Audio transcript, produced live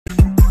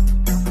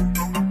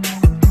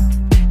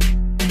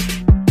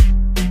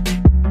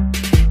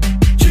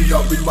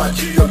me my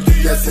COD,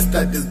 yes,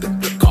 that is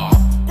the car.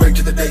 Bring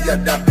to the day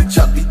of that bitch,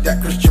 I'll be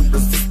that Christian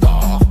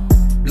resistor.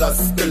 Blood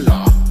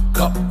spiller,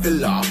 cup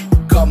filler,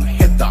 come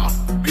hither.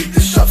 Beat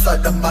the sharp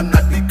side of my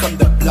knife, become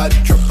the blood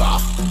dripper.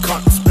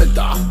 Can't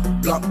splitter,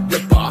 blunt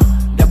ripper,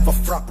 never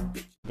front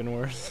bitch. Been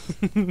worse.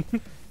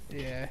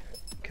 Yeah,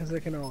 because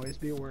it can always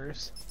be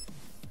worse.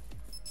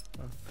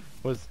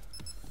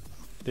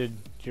 Did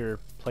your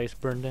place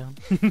burn down?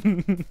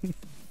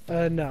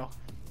 No.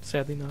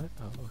 Sadly not.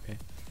 Oh, okay.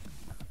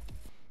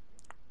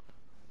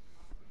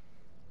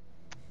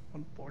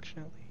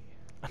 Unfortunately.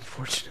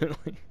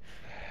 Unfortunately.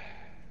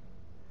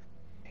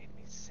 Made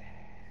me sad.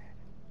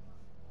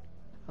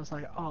 I was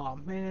like, oh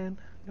man,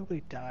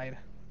 nobody died.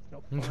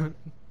 No fun.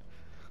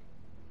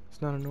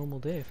 It's not a normal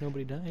day if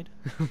nobody died.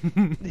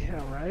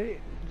 Yeah, right?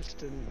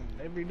 Just an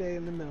every day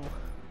in the mill.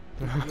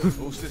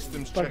 All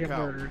systems check Fucking out.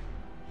 murdered.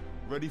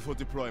 Ready for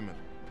deployment.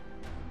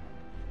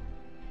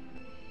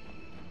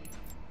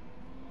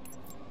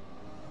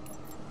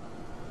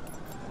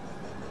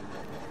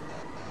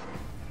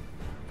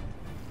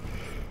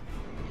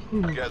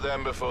 Get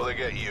them before they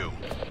get you.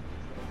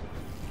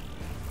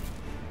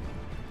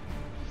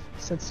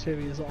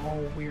 Sensitivity is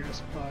all weird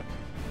as fuck.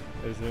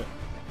 Is it?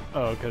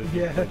 Oh, because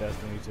you Yeah. play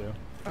Destiny too.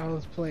 I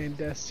was playing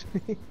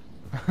Destiny.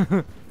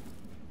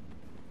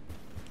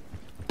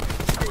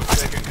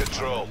 Taking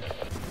control.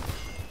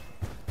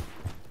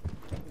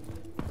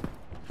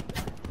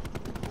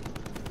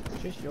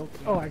 Just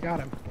joking. Oh, I got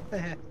him.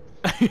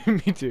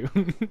 Me too.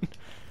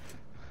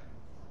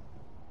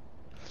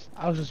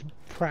 I was just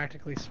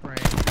practically spraying.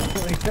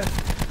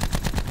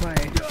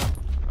 Like,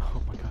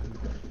 Oh my god.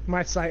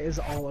 my sight is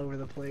all over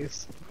the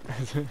place.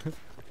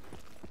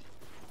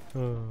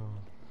 Oh.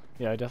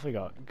 Yeah, I definitely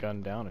got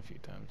gunned down a few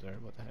times there.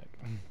 What the heck?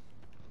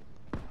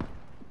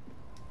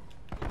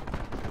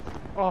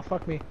 Oh,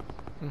 fuck me.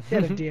 He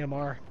had a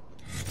DMR.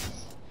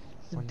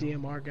 There's a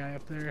DMR guy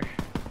up there.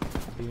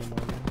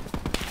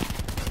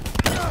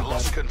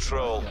 Lost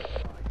control.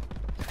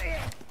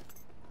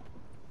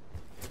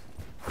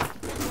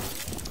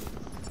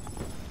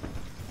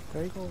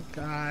 There you go.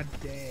 God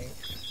dang.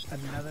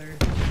 Another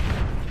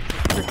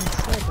freaking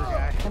sniper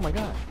guy. Oh my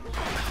god.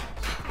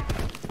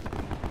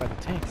 By the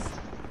tanks.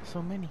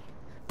 So many.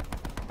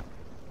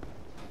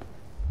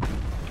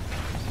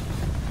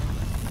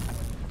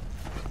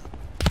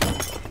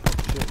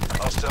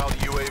 Hostile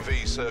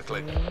UAV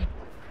circling.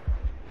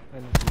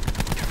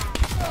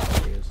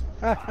 Oh, he is.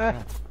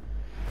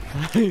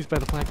 He's by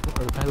the platform,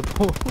 or by the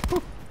pole.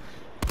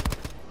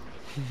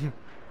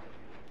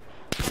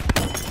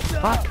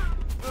 Fuck!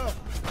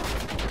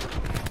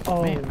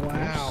 Oh, Man,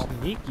 wow. they're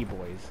sneaky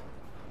boys.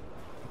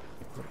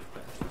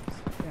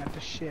 Yeah, the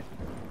shit.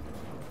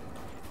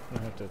 I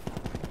have to.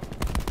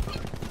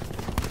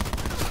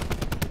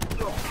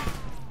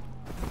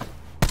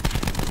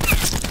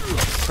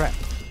 Crap.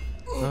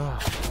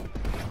 Ugh.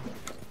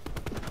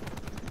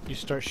 You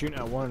start shooting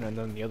at one and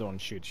then the other one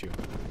shoots you.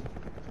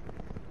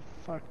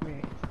 Fuck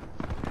me.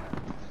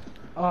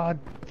 Oh,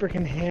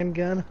 freaking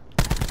handgun.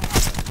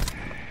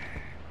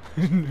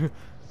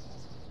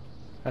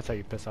 That's how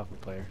you piss off a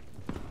player.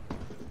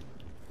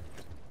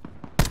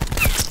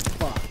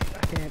 Fuck.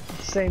 I can't.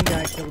 Same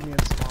guy killed me in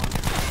spawn.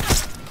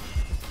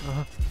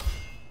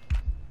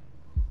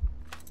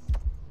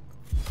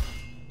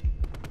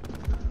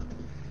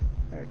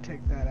 There,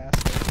 take that ass.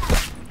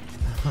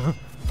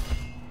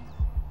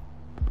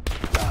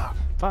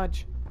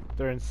 Fudge!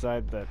 They're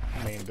inside that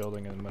main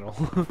building in the middle.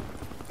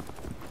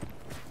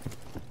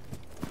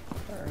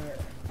 Alright.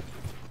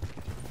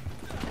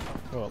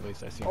 Well, at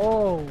least I see him.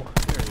 Oh! There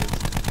he is.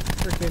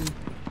 Freaking.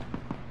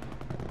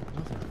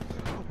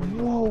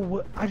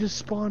 Whoa! I just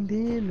spawned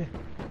in!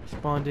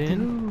 Spawned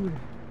in?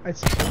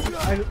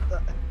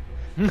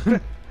 Dude!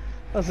 That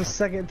was the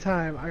second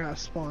time I got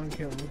spawn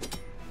killed.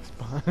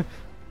 Spawn?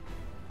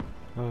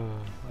 Oh,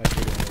 I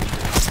hate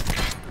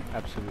it.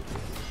 Absolutely.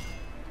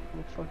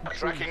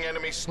 Tracking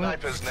enemy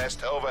sniper's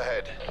nest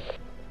overhead.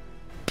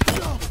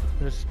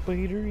 There's a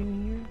spider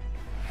in here?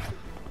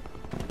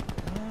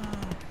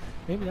 Ah,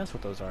 maybe that's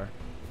what those are.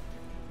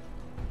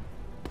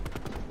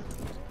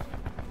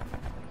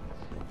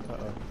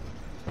 Uh-oh.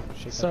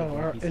 Shake So, that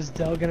little piece. is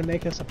Dell gonna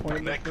make us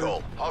appointment Net for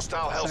call.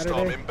 Hostile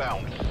Hellstorm Saturday?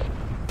 inbound.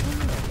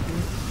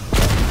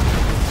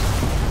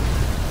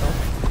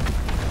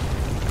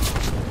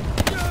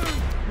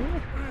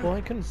 Well,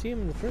 I couldn't see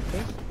him in the first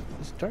place.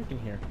 It's dark in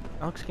here.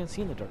 Alex can't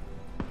see in the dark.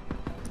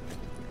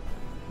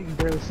 You can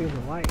barely see in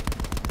the light.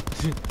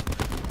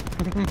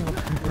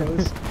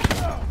 Gross.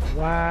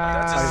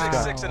 Wow. That's a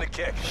got 6-6 and a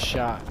kick.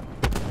 Shot.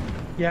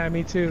 Yeah,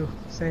 me too.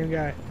 Same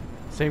guy.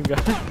 Same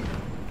guy.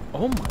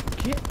 Oh my,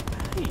 get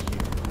out of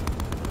here.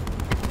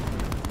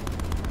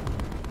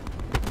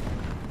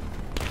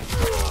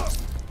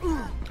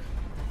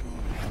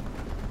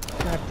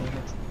 God damn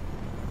it.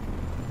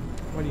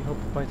 Why do you hope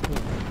it bites me?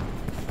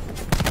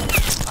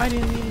 I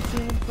didn't even see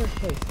him in the first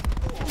place.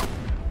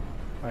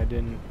 I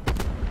didn't.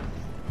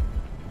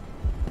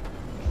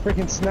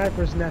 Freaking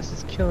sniper's nest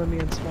is killing me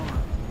in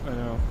spawn. I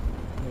know.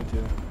 Me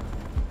too.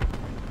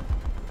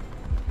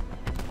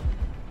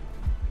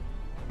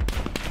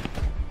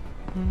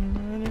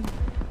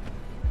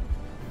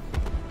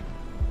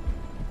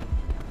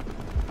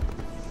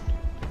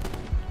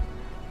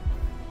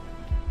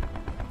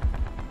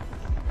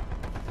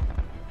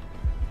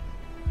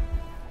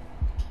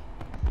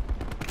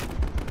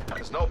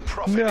 There's no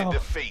profit in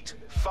defeat.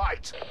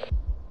 Fight.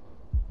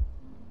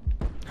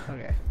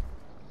 Okay.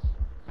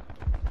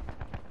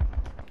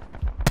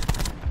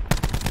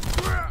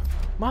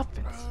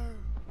 Muffins.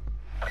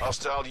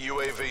 Hostile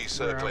UAV Here, I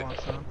circling. want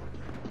some.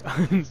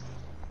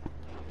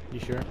 You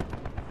sure?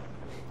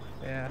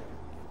 Yeah.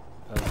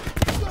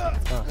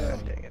 Oh,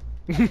 Dang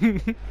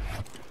it.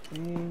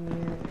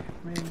 Man,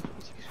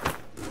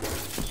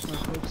 my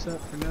hopes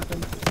up for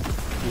nothing.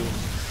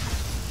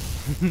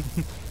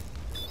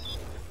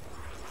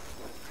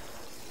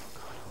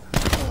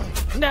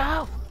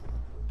 No!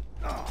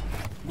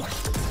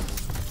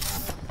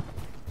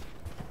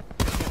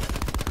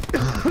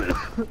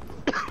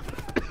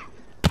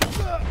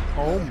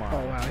 Oh my.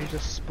 Oh wow, he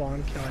just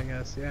spawned killing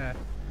us, yeah.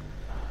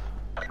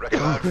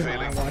 Record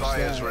feeling I watched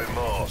buyer's that.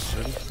 remorse.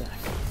 30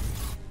 seconds.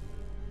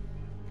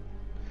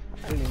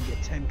 I didn't even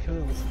get 10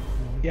 kills.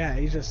 Yeah,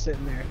 he's just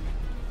sitting there.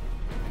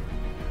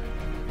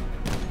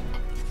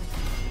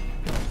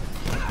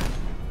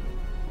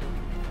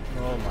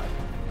 Oh my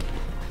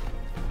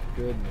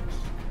goodness.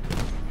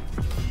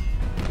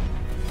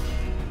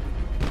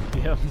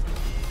 Yep.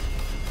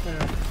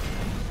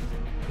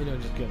 You know,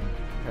 just getting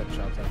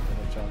headshots after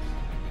headshots.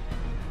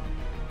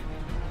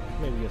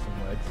 Maybe get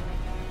some legs.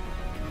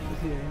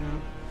 Yeah, you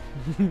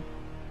know.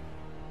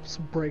 Just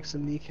break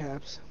some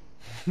kneecaps.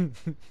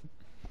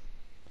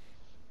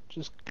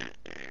 Just,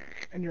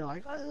 and you're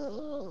like,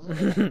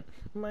 "Ugh,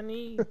 My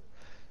knee.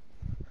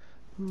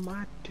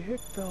 my dick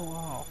fell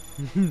off.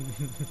 You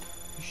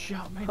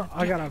shot me.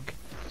 I got a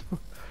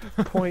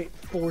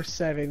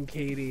 .47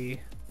 KD.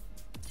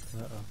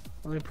 Uh-oh.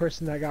 The only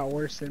person that got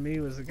worse than me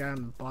was the guy on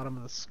the bottom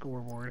of the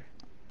scoreboard.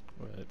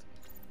 What?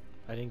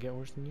 I didn't get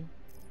worse than you?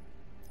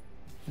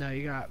 No,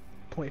 you got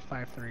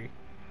 .53.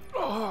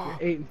 Oh,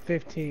 You're 8 and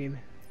 15.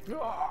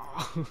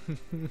 oh.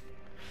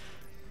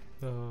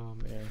 Oh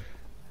man.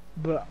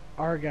 But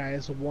our guy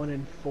is 1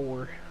 and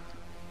 4.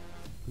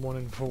 1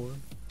 and 4.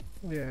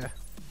 Yeah.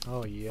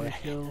 Oh yeah. 1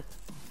 kill,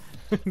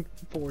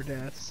 4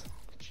 deaths.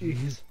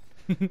 Jeez.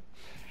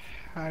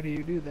 How do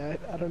you do that?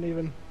 I don't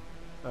even.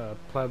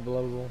 Pleb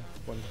level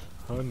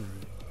 100.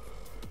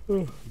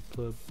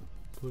 Pleb.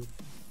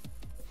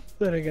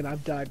 Then again,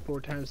 I've died 4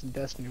 times in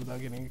Destiny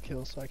without getting a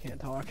kill, so I can't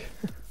talk.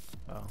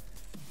 Oh.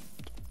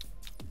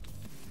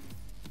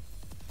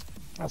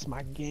 That's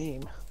my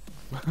game.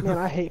 Man,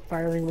 I hate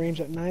firing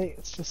range at night.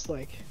 It's just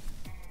like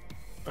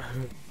ugh,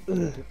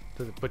 Does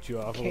it put you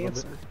off a little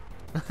cancer.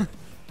 bit?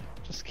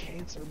 Just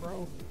cancer,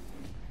 bro.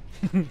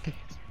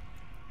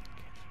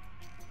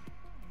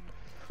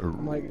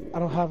 I'm like, I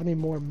don't have any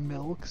more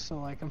milk, so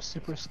like I'm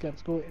super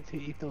skeptical to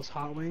eat those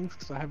hot wings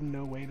because I have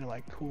no way to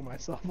like cool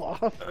myself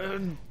off.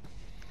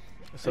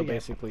 So They get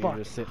basically, you're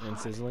just fucking sitting and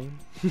sizzling.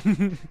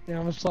 Yeah,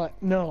 I'm just like,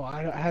 no,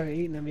 I haven't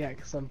eaten them yet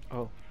because I'm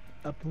Oh.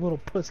 a little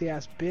pussy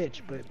ass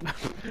bitch, but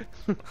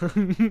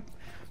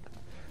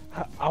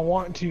I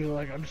want to,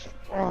 like, I'm just,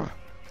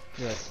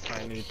 Yes,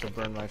 I need to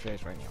burn my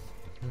face right now.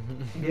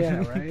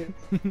 yeah, right?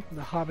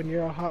 The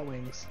habanero hot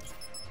wings.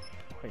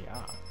 Oh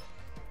yeah.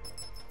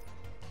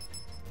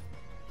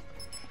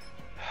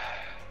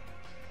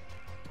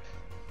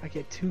 I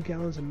get 2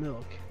 gallons of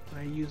milk and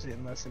I use it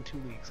in less than 2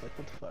 weeks. Like,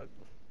 what the fuck?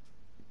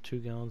 2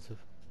 gallons of.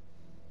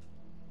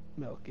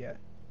 Milk, yeah.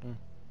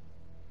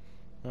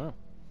 Oh.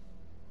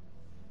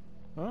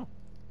 Oh.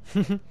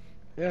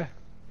 Yeah.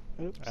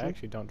 Oops, I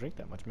actually don't drink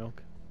that much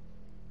milk.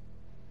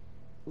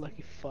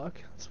 lucky fuck.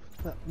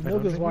 Milk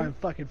don't is drink why milk?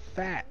 I'm fucking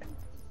fat.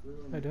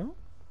 I don't?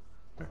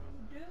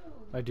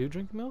 I do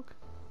drink milk?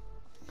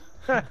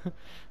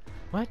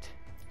 What?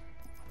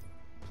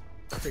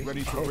 Crazy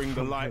Ready to shit. bring the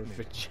From her lightning.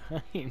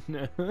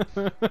 vagina.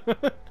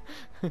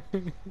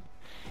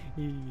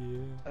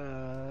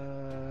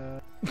 Yeah.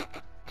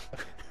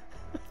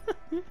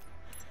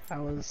 I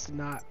was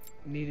not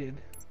needed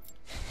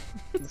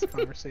in this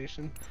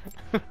conversation.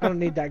 I don't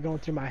need that going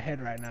through my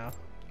head right now.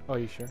 Oh,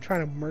 you sure? I'm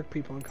trying to murk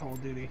people in Call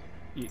of Duty.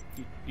 You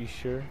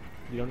sure?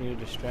 You don't need a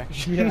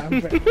distraction? Yeah,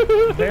 I'm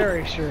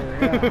very sure.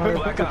 Yeah, 100%.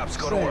 Black Ops,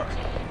 go to work.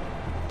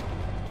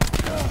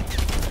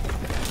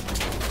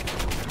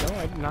 No,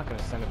 I'm not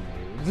gonna send him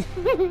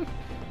nudes.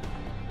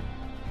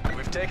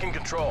 We've taken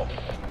control.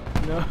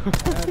 No.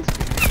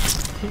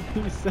 That's good.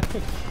 He said.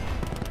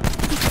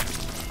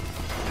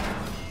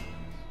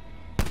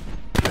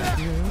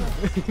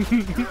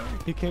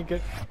 He can't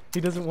get. He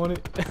doesn't want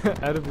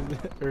it out of his,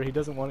 or he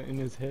doesn't want it in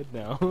his head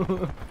now,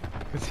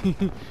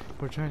 because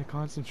we're trying to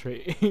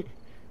concentrate.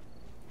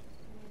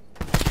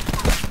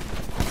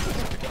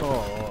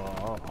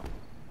 Oh.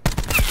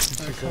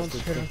 I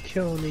concentrate on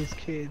killing these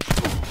kids.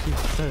 She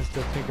says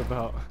to think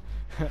about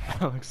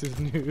Alex's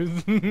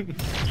news.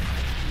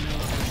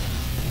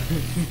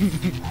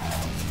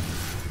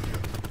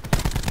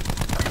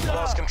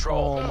 Lost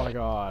control. Oh my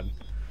god.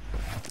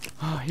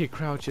 Oh, he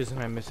crouches and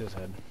I miss his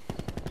head.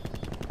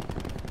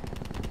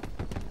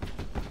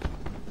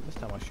 This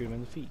time shoot him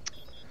in the feet.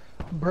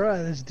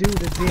 Bruh, this dude,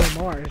 the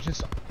DMR, is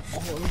just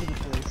all over the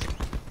place.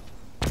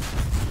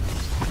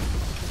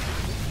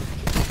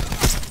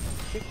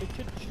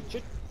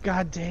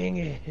 God dang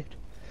it.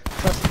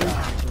 Plus 3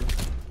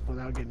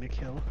 without getting a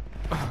kill.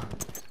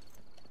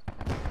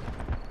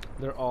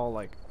 They're all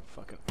like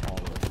fucking all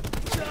over.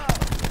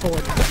 4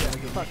 without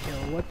getting a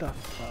kill. What the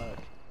fuck?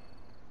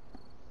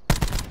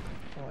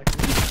 Oh, like,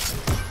 it's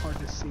hard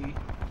to see.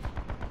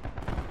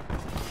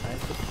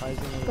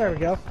 Surprisingly. There we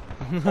go.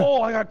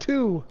 Oh, I got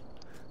 2!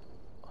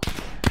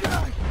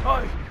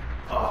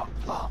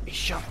 Oh, he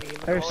shot me in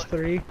the There's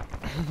 3.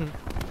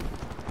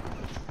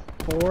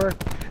 4.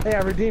 Hey,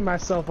 I redeemed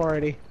myself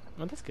already.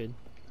 Oh, that's good.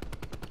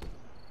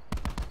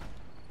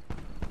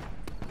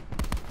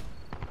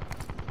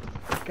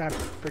 God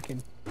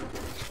freaking.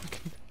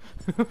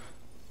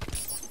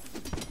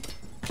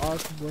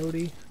 Arc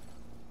roadie.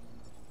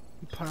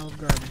 You pile of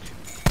garbage.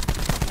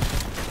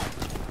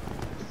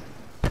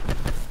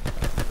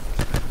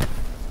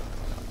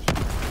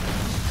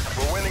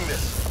 We're winning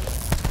this.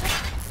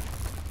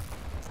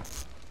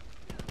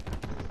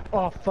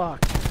 Oh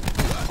fuck.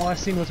 All I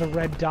seen was a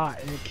red dot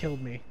and it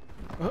killed me.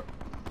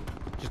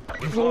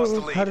 We've lost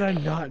the lead. How did I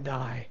not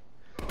die?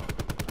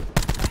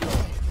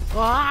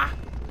 Ah!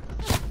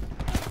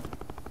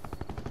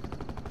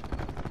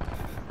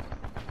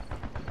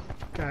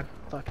 God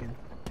fucking.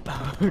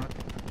 Are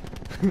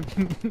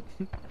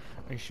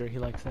you sure he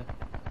likes that?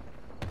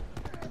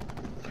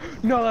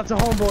 No, that's a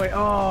homeboy.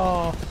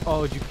 Oh.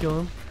 Oh, did you kill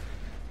him?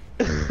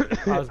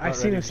 I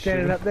seen him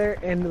standing up there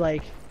and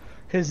like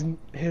his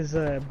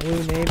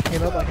blue name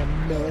came up like a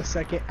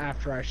millisecond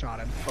after I shot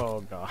him.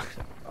 Oh god.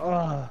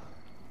 Oh.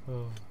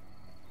 Oh.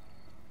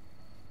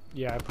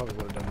 Yeah, I probably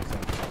would have done the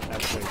same.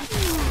 Actually,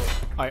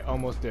 I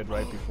almost did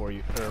right before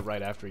you, or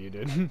right after you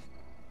did.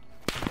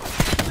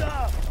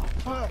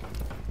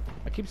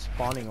 I keep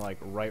spawning like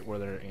right where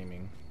they're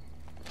aiming.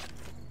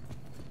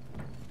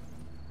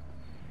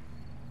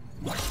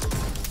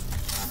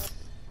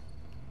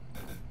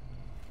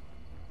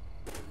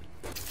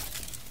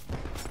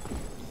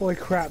 Holy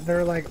crap,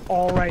 they're like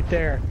all right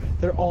there.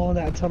 They're all in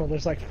that tunnel.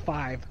 There's like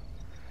 5.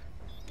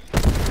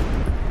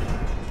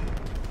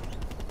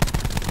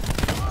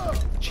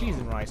 Cheese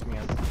and rice,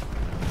 man.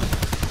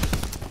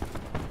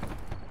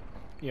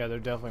 Yeah, they're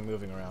definitely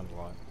moving around a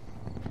lot.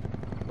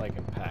 Like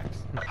in packs.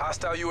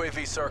 Hostile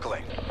UAV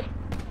circling.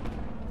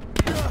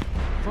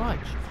 Fudge!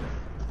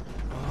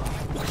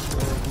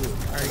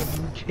 Are you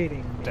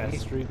kidding me? Death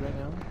Street right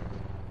now?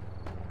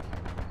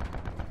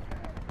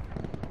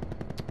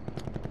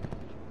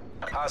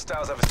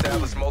 Hostiles have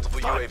established multiple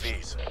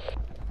UAVs.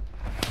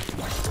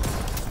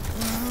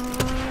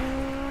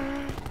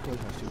 Where's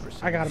my super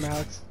I got him,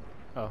 Alex.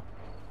 Oh.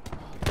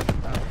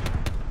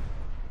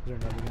 Is there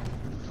another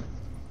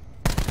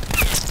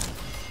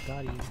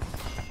guy?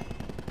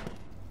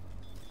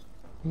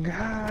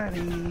 Got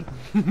him.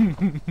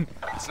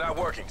 It's not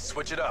working.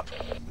 Switch it up.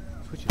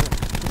 Switch it up.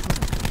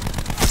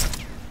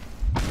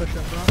 Push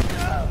up, bro.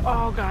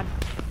 Oh god.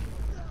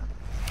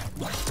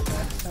 What the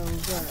hell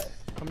is that?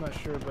 I'm not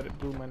sure, but it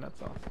blew my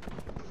nuts off.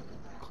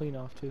 Clean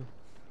off too.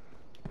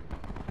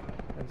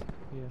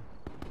 Yeah.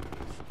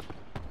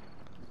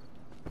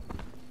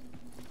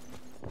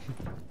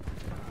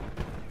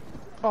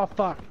 Oh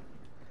fuck.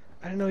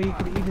 I didn't know you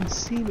could even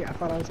see me. I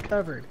thought I was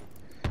covered.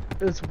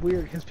 It was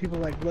weird because people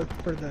like look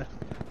for the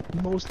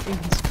most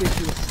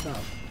inconspicuous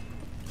stuff.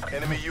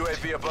 Enemy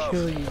UAV above.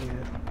 Kill you.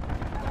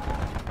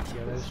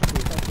 Yeah, that is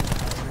true.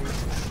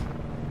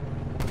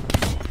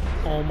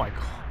 Oh my god.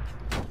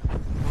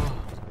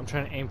 I'm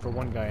trying to aim for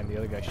one guy and the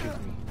other guy shoots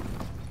me.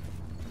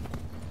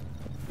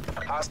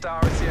 Hostile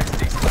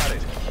RCXD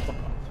spotted.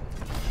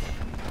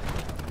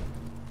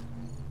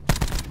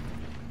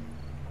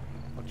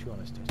 I'll chew on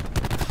his test.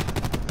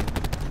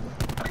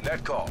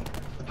 Net call.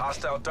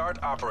 Hostile dart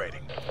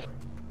operating.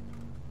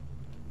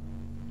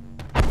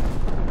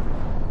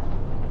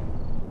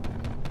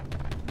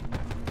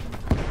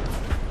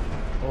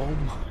 Oh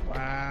my.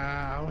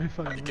 Wow, we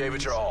fucking You gave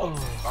it your all.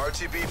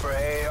 RTB for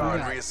AAR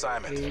and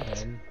reassignment.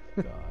 10.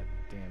 God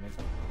damn it.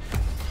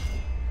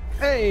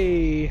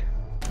 Hey!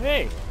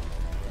 Hey!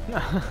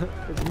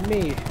 It's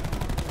me.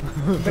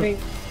 But ain't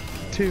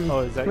 2. Oh,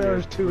 is that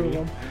There's your 2 of three?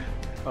 them.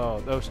 Oh,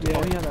 those two. Yeah.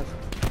 Oh, yeah, that's.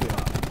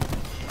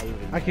 Yeah.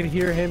 I could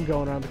hear him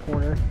going around the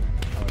corner.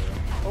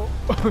 Oh.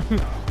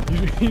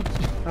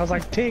 I was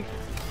like, Tink!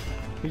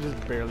 He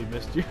just barely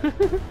missed you.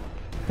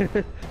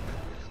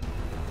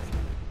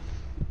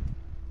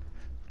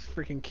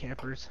 Freaking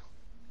campers.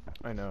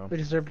 I know. They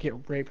deserve to get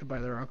raped by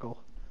their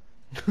uncle.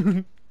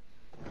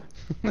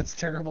 That's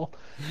terrible,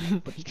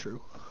 but it's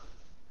true.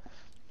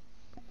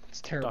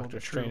 It's terrible. Doctor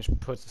but true. Strange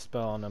puts a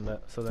spell on them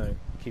so that it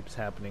keeps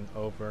happening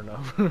over and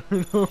over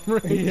and over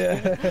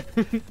again. Yeah.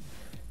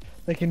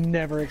 They can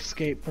never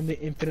escape from the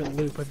infinite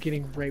loop of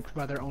getting raped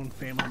by their own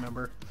family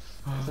member.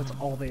 'Cause that's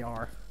all they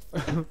are.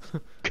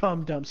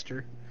 Cum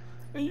dumpster.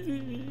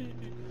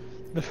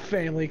 The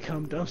family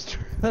cum dumpster.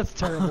 That's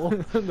terrible.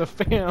 The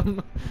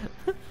fam.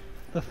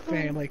 The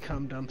family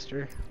cum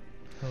dumpster.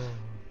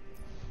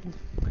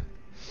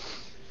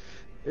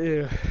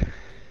 Ew.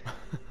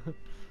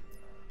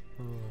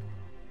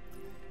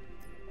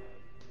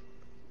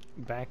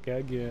 Back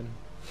again.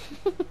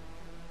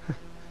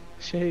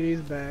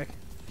 Shady's back.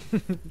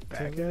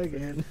 Back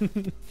again.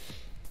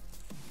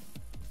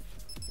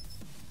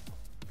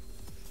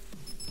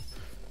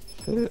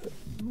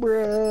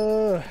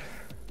 Bruh.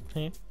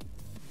 Hey.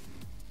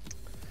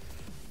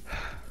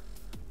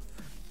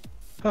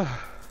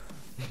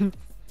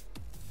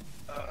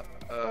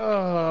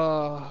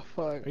 Oh,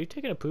 fuck. Are you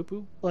taking a poo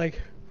poo?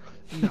 Like,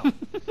 no.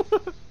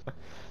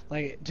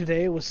 Like,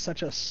 today was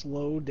such a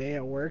slow day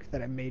at work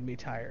that it made me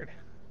tired.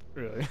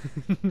 Really?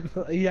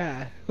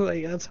 Yeah,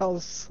 like, that's how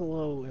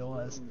slow it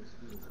was.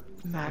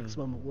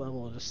 Maximum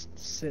level, just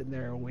sitting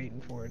there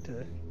waiting for it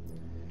to...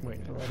 Wait.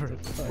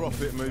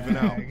 Profit moving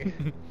out.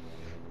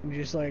 And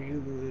just like...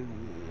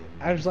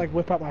 I just like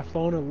whip out my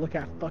phone and look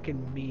at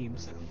fucking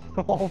memes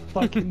all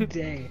fucking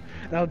day.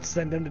 And I would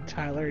send them to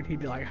Tyler and he'd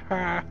be like,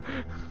 ha!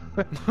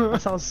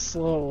 That's how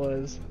slow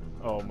it was.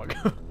 Oh my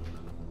god.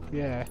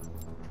 Yeah.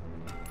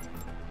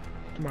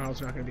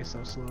 Tomorrow's not gonna be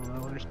so slow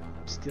though. There's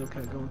steel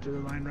cut going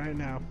through the line right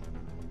now.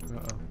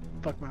 Uh-oh.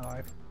 Fuck my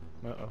life.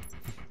 Uh-oh.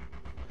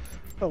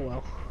 Oh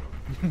well.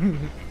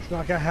 It's not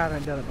like I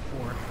haven't done it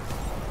before.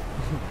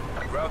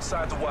 We're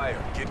outside the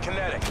wire. Get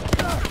kinetic.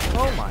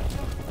 Oh my.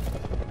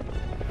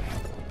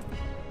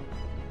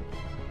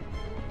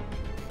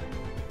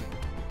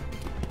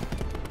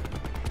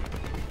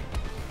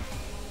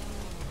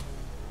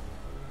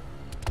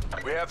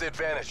 We have the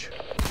advantage.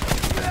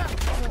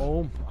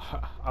 Oh,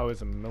 I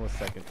was a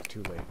millisecond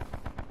too late.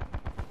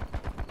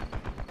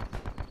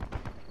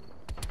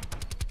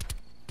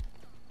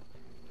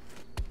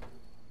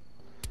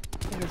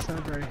 It doesn't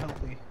sound very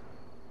healthy.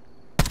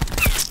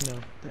 No.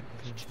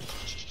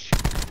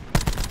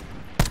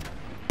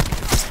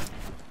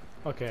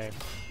 Okay.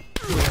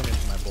 You ran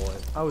into my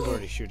bullet. I was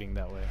already shooting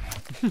that way.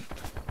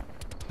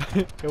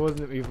 It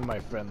wasn't even my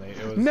friendly.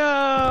 It was.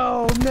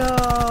 No!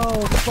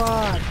 No!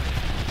 Fuck!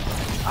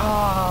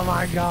 Oh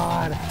my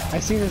god. I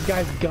seen this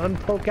guy's gun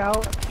poke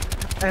out,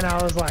 and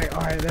I was like,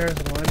 alright, there's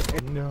one.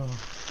 And No.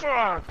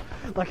 fuck!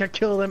 Like I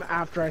killed him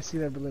after I see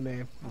their blue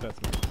name. That's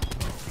me.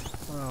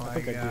 Oh I my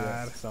think I do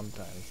god. that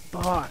sometimes.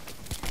 Fuck.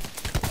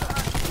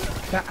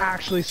 That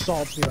actually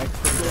salts me like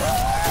crazy.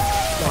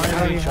 Like, I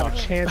don't even have a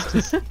chance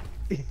to see.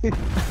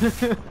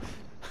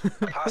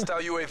 Hostile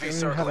I UAV don't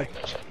even have a circling.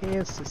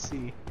 chance to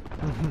see.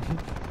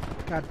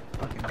 God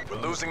fucking.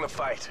 We're losing the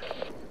fight.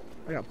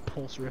 I got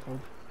pulse rifled.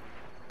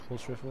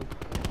 Pulse rifle.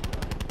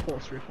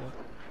 Pulse rifled.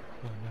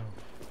 Oh no.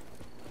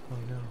 Oh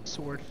no.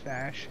 Sword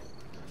fash.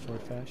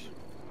 Sword fash.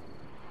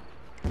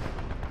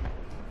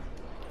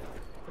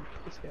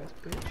 This guy's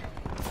bitch.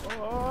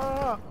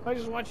 Oh! I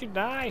just watched you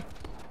die.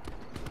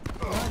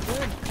 Not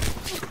good.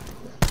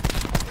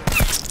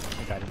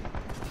 I got him.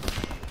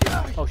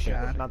 Oh shit!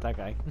 God. Not that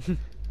guy.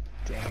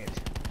 Dang it.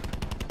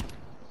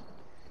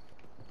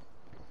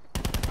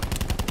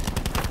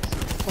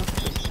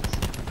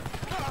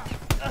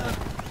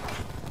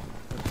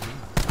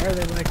 Why are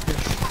they like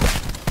this?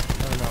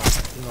 I don't know.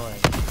 It's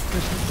annoying.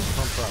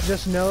 Pump up.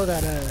 Just know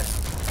that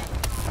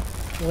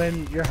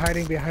when you're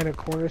hiding behind a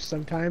corner,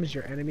 sometimes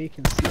your enemy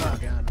can see your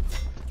gun.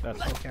 That's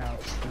Look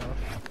out, so.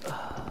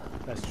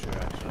 that's true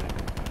actually.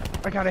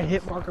 I got a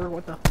hit marker,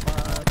 what the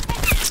fuck?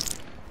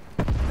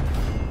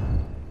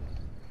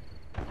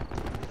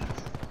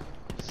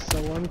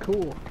 So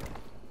uncool.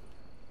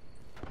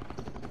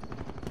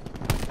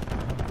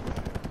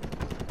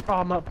 Oh,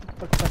 I'm up.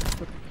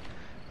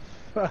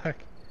 Fuck.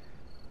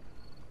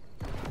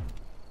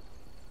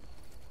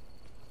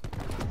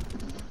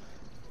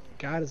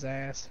 Got his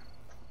ass.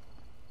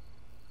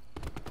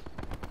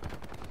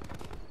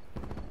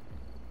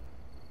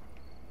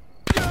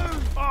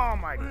 Oh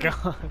my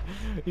god!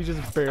 You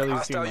just barely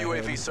see Hostile my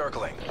UAV head.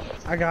 circling.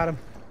 I got him.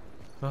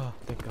 Oh,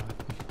 thank God.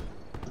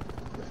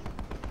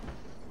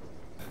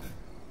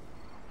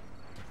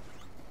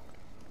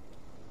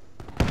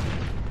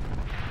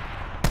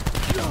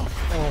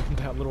 Oh,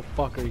 that little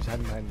fucker, he's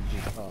hiding behind the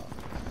Jeep.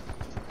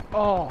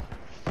 Oh,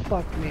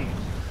 fuck me.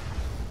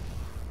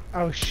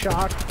 I was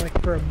shocked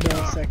like for a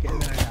millisecond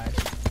and then I died.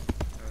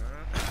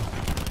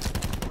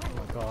 Oh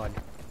my god,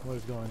 what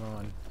is going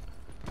on?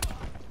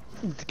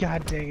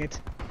 God dang it.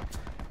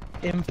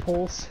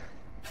 Impulse.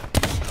 I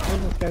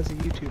think this guy's a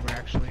YouTuber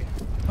actually.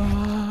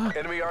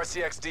 Enemy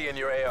RCXD in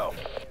your AO.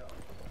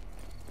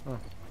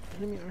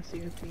 Enemy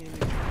RCMP.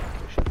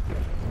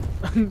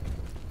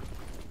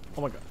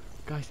 Oh my god,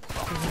 guys.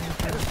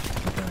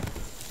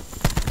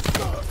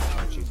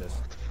 Oh Jesus.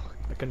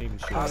 I couldn't even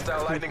shoot.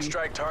 Hostile lightning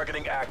strike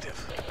targeting active.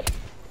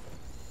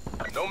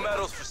 No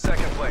medals for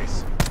second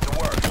place. To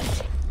work.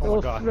 Oh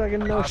my god.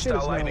 Friggin' no shit.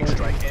 Hostile lightning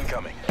strike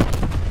incoming.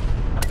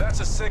 That's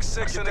a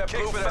 6-6 in the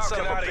kick for that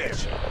son of a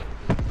bitch.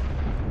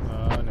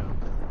 No.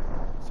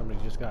 Somebody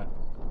just got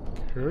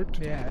hurt.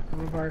 Yeah,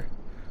 one of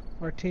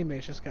our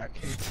teammates just got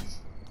kicked.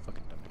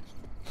 Fucking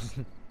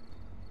dumbass.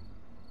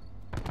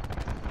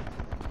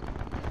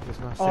 It's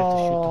not safe to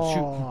shoot. Don't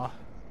shoot.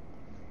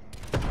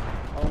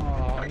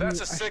 Oh,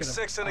 That's a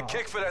 6-6 and a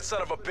kick for that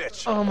son of a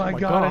bitch. Oh my my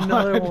god, God.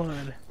 another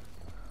one.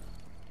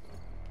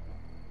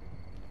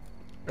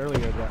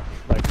 earlier that,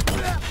 like, on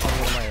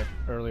one of my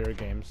earlier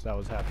games, that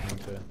was happening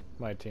to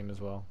my team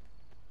as well.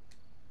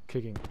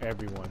 Kicking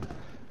everyone.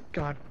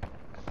 God.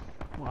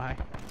 Why?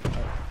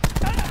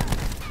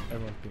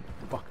 Everyone's being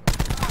fucking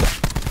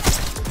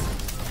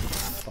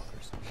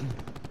fuckers.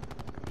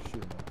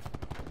 Shoot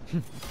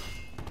them.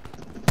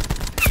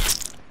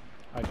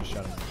 I just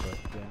shot him in the foot.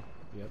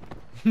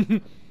 Yeah.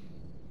 Yep.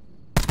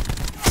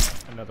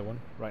 Another one,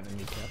 right in the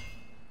kneecap.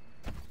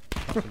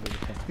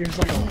 You're just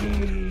like,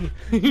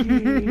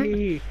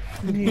 knee,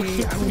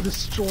 I will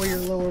destroy your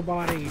lower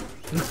body.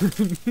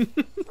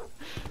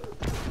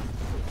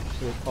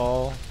 With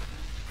all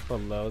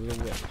below the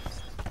waist.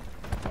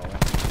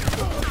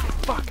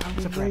 Fuck, I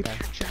was a Rape guy.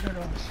 your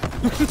genitals.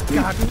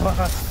 God,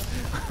 fuck.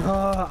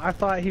 I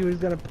thought he was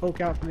gonna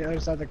poke out from the other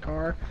side of the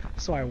car,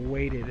 so I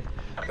waited.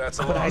 That's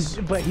a loss.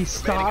 But he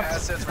stopped,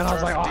 assets and I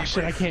was like, returned oh for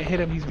shit, I debrief. can't hit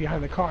him, he's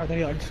behind the car. Then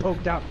he like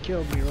poked out and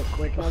killed me real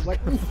quick, and I was like,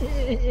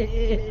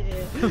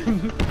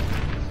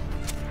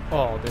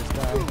 Oh, this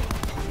guy.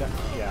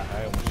 Yeah,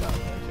 I almost shot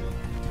him there too.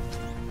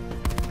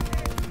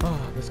 Oh,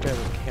 this guy was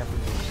camping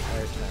the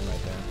entire time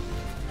right there.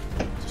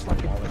 Just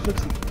like demolished.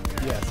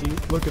 Yeah, see,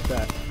 look at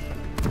that.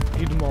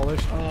 He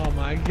demolished. oh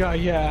my god,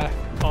 yeah.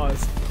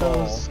 Us.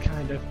 Those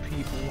kind of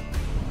people.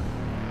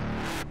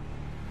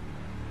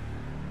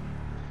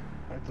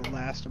 Like the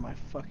last of my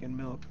fucking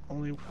milk.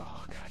 Only,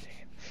 oh god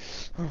dang it.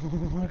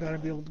 Oh, I gotta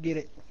be able to get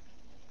it.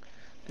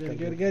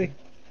 Get it.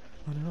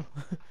 Oh no.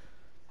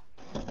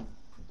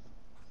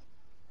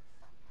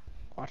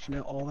 Watching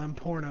all them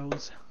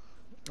pornos.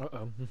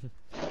 Uh-oh.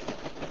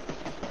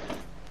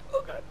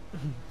 Oh god.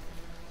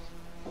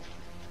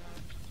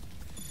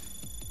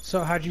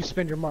 So how'd you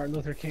spend your Martin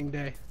Luther King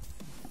Day?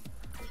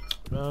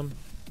 You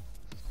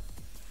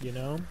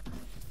know?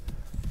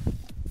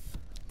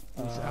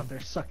 You're just out there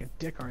sucking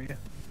dick, are you?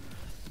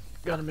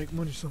 Gotta make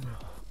money somehow.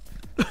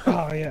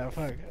 Oh yeah,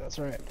 fuck, that's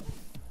right.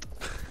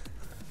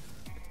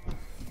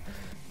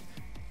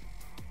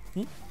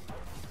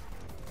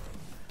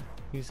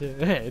 He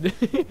said,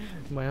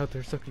 am I out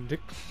there sucking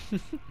dick?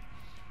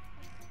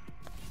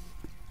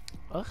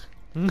 Ugh.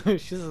 She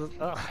says,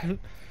 ugh.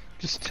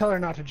 Just tell her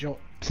not to joke.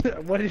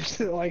 What is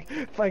she, like,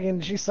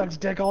 fucking, she sucks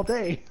dick all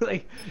day.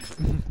 Like,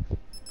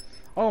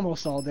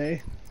 almost all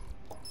day.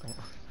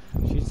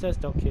 She says,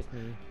 don't kiss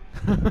me.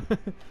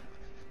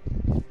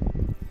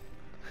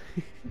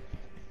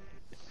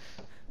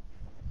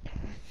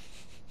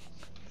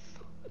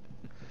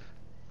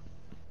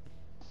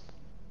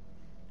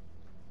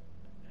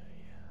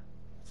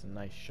 It's a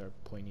nice, sharp,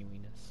 pointy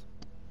weenus.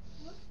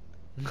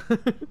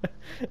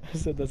 I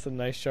said that's a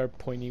nice, sharp,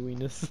 pointy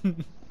weenus.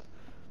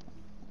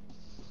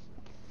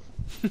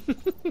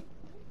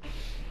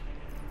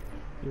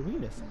 Your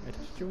weenus. I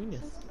touched your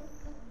weenus.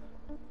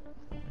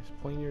 It's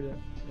pointier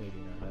than... Maybe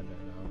not. I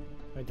don't know.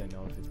 I don't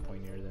know if it's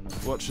pointier than...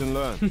 Watch and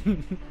learn.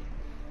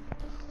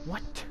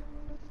 What?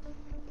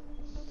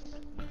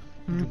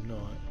 Do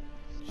not.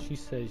 She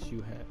says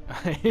you have...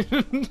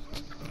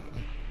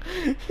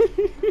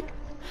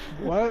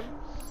 What?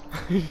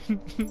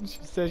 She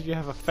says you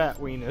have a fat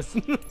weenus.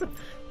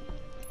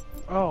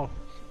 Oh,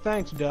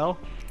 thanks, Dell.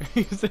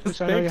 He says, At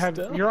least I know you "Thanks,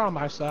 have, Del." you're on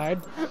my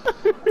side.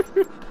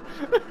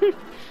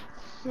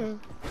 It's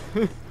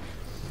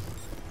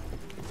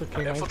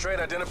okay, man. Infiltrate,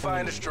 identify,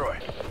 and destroy.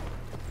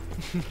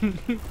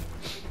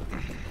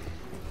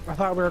 I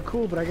thought we were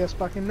cool, but I guess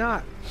fucking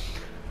not.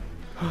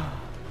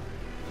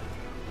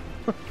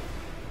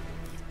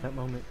 That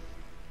moment,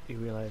 you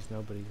realize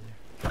nobody's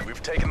there.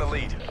 We've taken the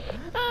lead.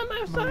 I'm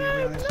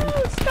outside. No,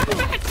 stop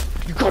it!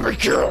 You got me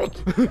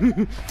killed!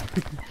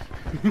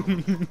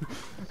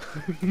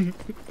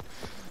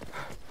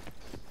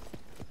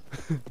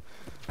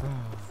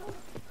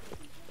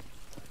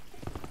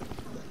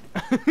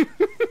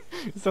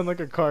 You sound like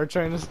a car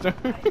trying to start.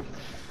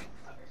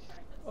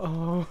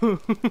 Oh.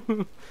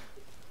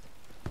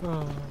 Oh.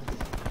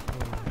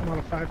 I'm on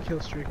a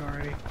 5-kill streak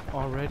already.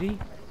 Already?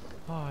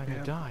 Oh, and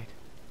Yeah. I died.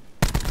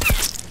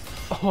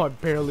 Oh, I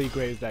barely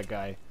grazed that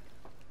guy.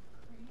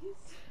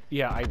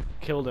 Yeah, I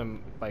killed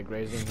him by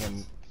grazing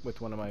him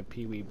with one of my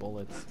pee-wee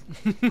bullets.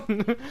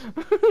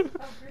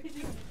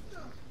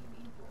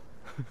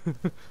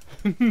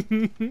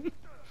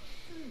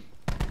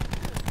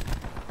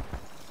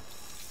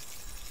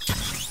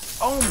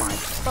 Oh my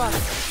fuck!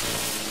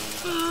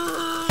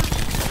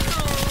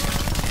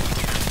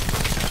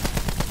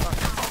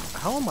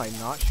 How am I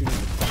not shooting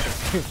this fucking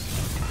thing?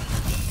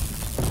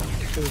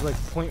 It was like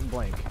point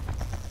blank.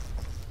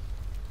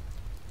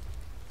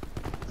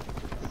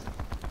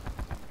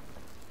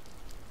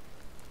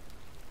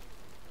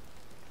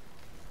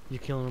 You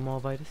killing them all,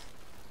 Vitus?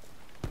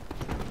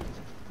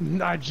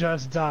 I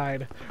just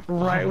died.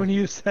 Right when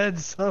you said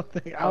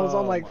something. I was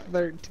on like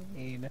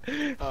 13.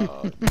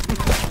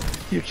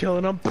 You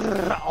killing them?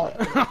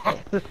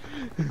 It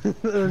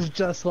was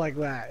just like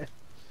that.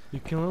 You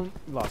kill him?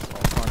 Lost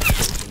all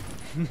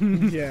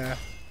concentration. Yeah.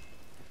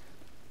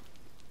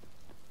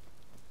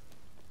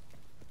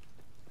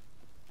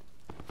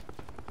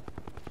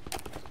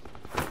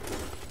 I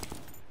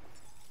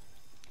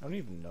don't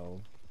even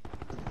know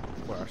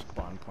where our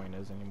spawn point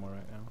is anymore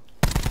right now.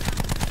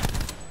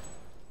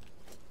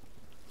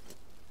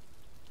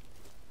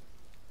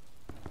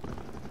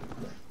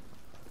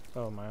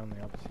 Oh, am I on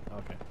the opposite?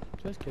 Okay.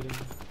 Just kidding.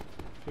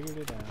 Figured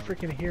it out.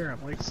 Freaking hear him.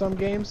 Like some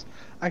games,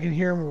 I can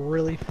hear him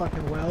really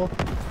fucking well,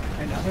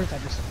 and others I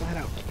just flat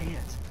out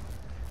can't.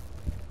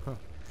 Huh.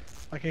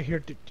 Like I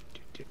hear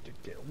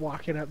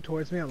walking up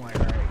towards me, I'm like,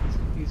 alright,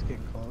 he's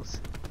getting close.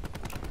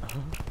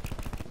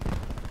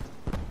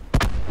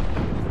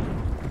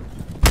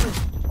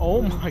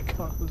 Oh my god.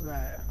 What was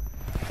that?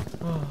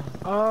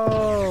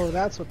 Oh,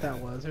 that's what that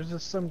was. There's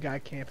just some guy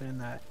camping in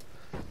that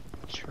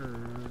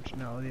church.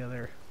 No, the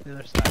other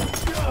side.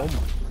 Oh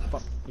my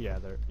fuck. Yeah,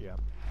 they're, yeah.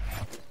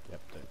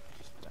 Yep, they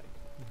just died.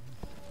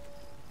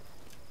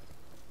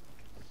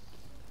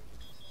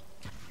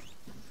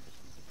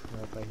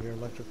 Yep, I hear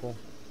electrical.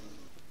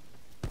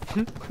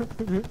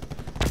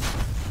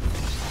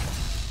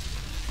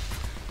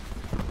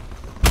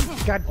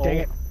 God dang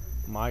it.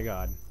 My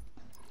god.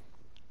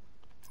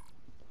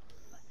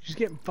 You're just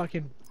getting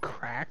fucking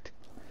cracked.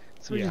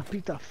 Somebody Yeah. just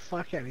beat the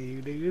fuck out of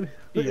you, dude.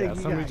 Yeah, You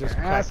somebody got just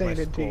your ass cracked my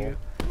handed to you.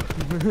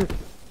 skull.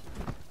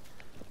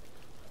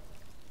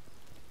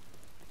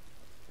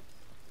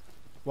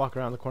 Walk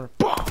around the corner.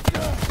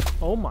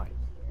 Oh my.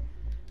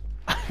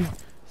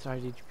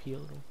 Sorry, did you pee a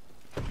little?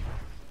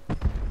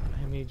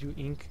 I made you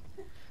ink.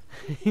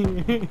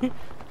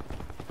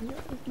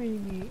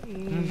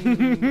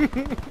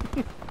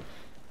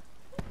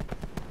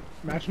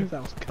 Imagine if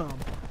that was cum.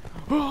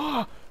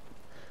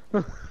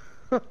 You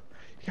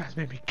guys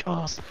made me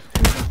cuss.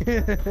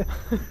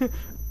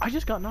 I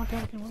just got knocked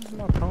out again. What is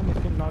my problem with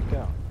getting knocked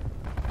out?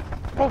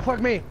 Oh, fuck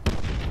me!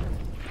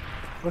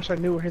 Wish I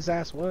knew where his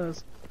ass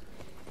was.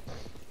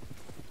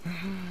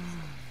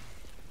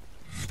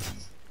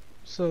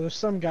 So there's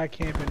some guy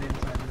camping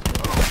inside this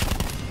building.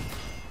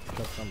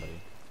 Killed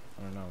somebody.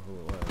 I don't know who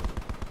it was.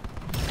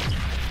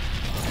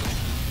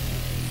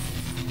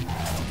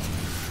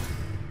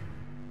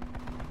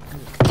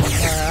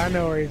 Alright, I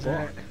know where he's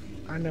at.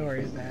 I know where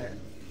he's at.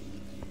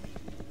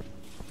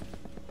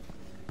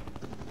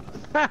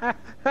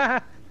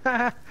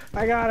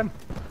 I got him.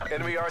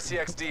 Enemy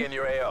RCXD in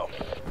your AO.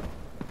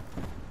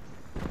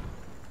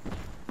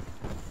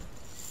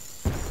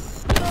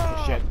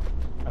 Oh, shit.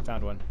 I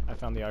found one. I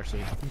found the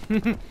RC.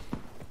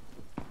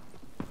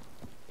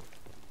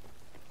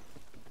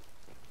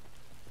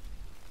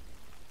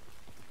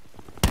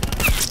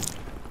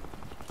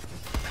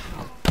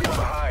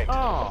 Behind.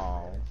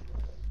 Oh.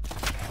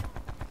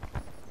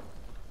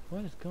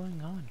 What is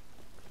going on?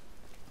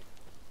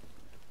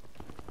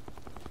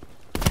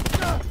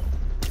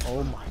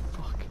 Oh my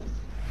fuck.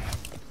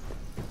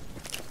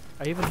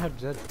 I even have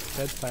dead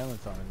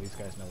silence on and these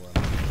guys know where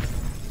I'm at.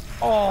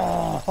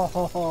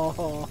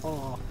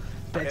 Oh!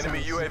 That Enemy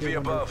sounds UAV good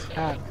above.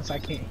 Because I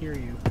can't hear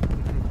you.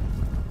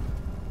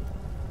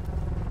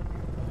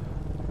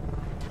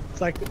 It's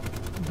like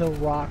the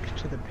rock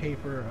to the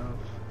paper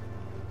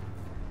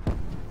of...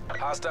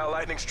 Hostile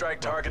lightning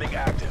strike targeting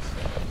active.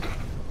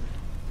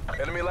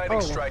 Enemy lightning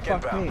Oh, well, strike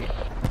fuck inbound. me.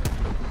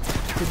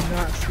 Did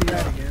not see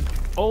that again.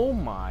 Oh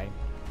my.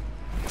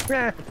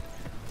 Your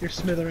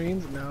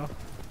smithereens? No.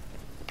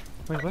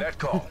 Wait, what? Net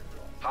call.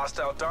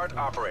 Hostile dart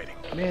operating.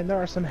 Man, there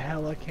are some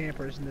hella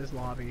campers in this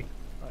lobby.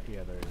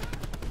 Yeah, there is.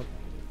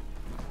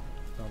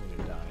 Tell me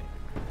to die.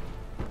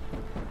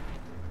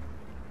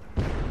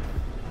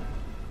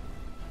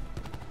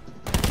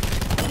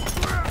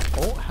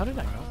 Oh, how did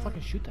I not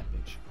fucking shoot that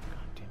bitch?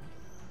 God damn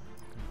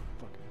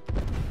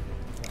it.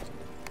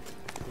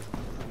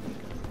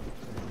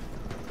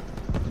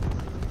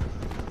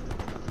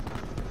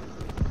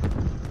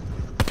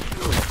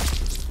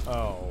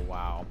 Oh,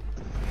 wow.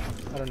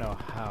 I don't know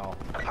how.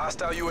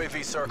 Hostile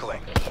UAV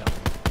circling.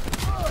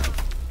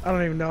 I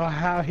don't even know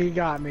how he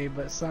got me,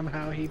 but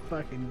somehow he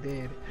fucking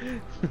did.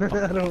 I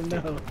don't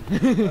know. I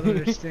don't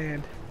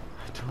understand.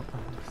 I don't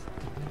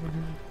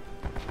understand.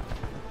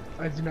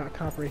 I do not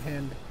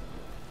comprehend.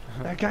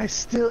 That guy's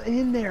still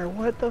in there.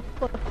 What the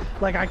fuck?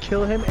 Like I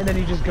kill him and then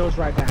he just goes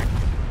right back.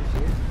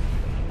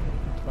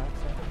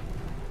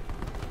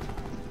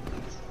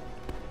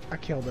 I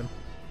killed him.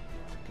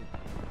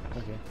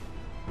 Okay.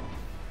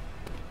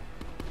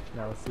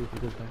 Now let's see if he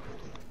goes back.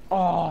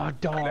 Oh, Net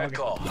dog.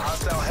 call.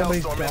 Hostile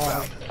Somebody's hellstorm dog.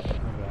 inbound.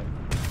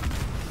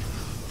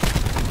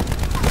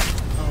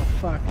 Oh god. Oh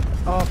fuck.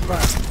 Oh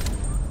fuck.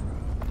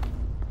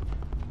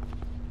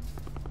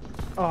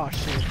 Oh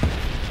shit.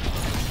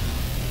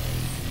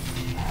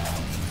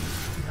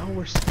 No,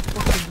 we're still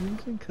fucking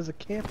losing because of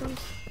campers?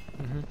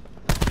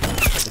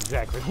 That's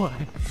exactly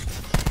why.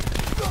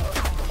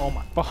 Oh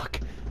my fuck.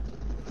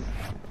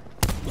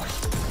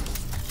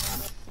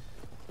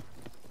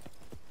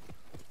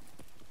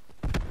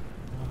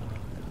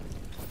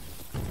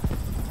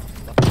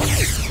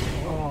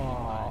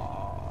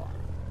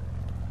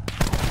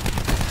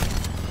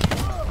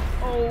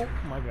 Oh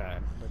my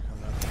god. They're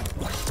coming up.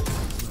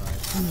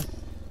 Right.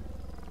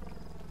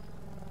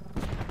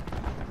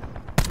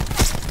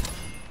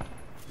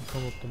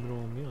 Come up the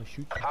middle of me, I'll shoot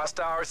you.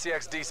 Hostile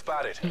RCXD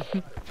spotted.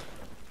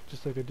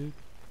 Just like I do.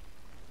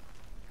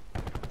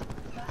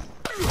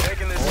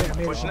 Taking this I in.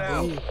 made Push it now.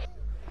 all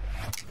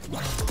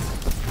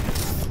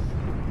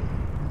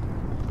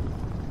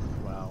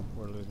Wow,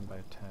 we're losing by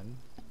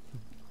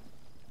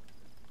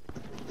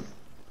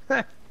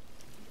 10.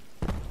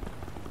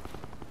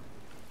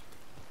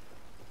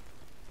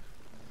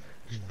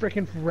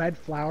 Freaking red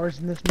flowers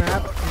in this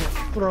map, and it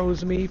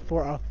throws me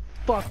for a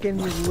fucking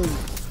loop.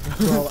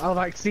 So I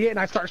like see it and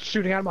I start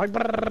shooting at him like,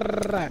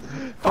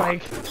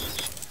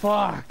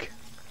 fuck.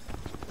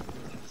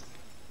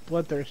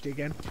 Bloodthirsty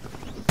again.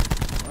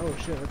 Oh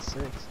shit, that's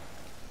 6.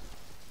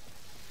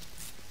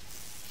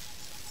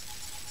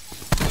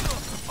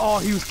 Oh,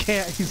 he's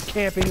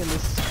camping in the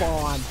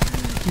spawn.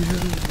 He's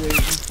just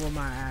waiting for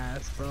my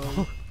ass,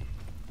 bro.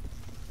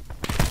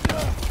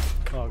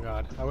 Oh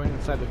god, I went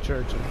inside the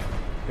church and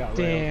got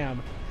railed.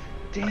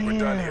 Damn. We're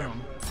done here.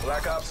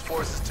 Black Ops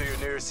forces to your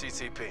nearest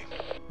CCP.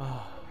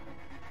 Oh,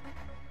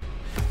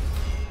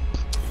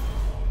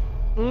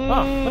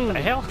 what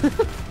the hell?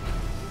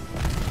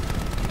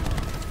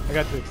 I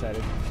got too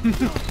excited.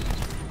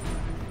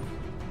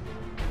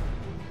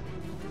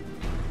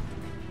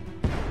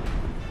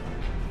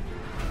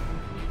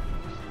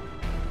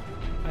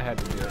 I had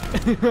to do it.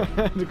 I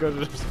had to go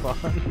to the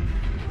spawn.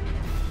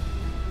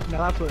 Now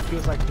that's what it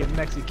feels like to get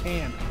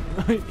Mexican.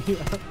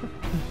 Yeah.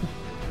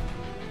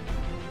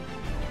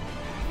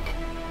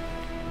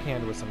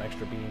 Canned with some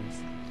extra beans.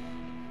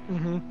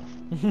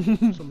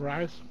 Mm-hmm. Some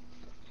rice.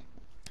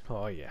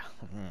 Oh yeah.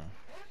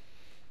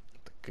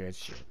 The good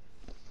shit.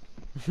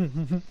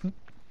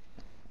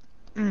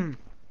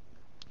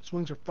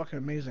 Swings are fucking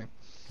amazing.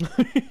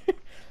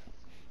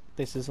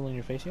 They sizzle in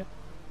your face yet?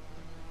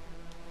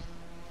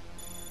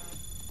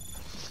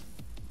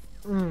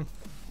 Mm.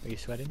 Are you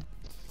sweating?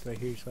 Do I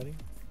hear you sweating?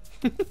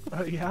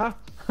 Yeah?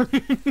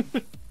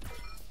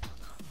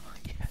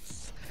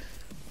 Yes.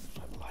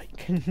 I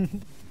like.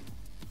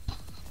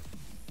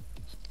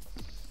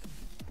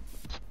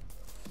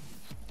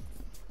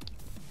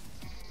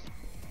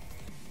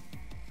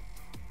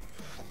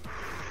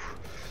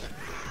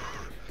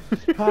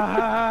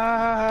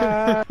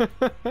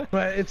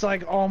 But it's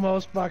like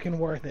almost fucking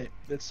worth it.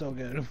 It's so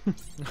good.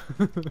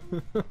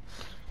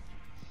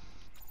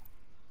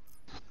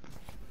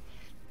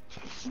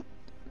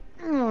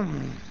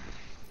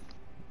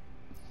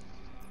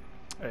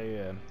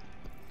 Hey,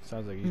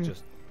 sounds like you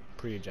just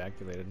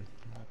pre-ejaculated.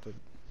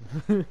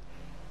 Oh,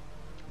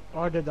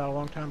 I did that a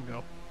long time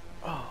ago.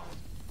 Oh.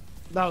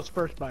 That was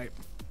first bite.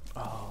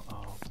 Oh,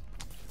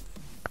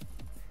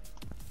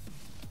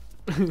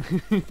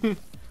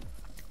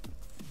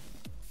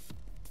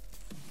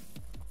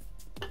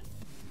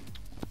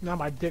 Now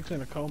my dick's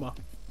in a coma.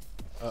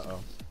 Uh-oh.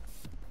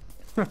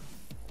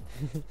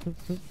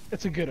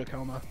 It's a good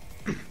coma.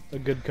 A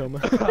good coma.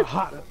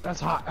 Hot. That's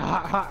hot.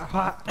 Hot, hot,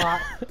 hot,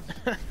 hot.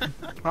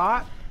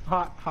 Hot,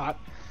 hot, hot.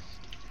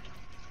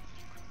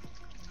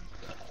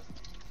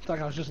 It's like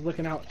I was just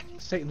looking out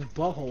Satan's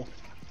butthole.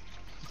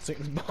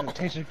 Satan's And ball. it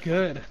tasted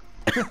good.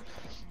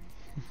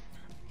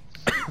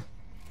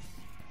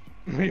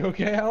 Are you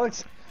okay,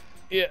 Alex?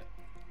 Yeah.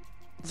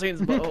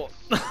 Satan's butthole.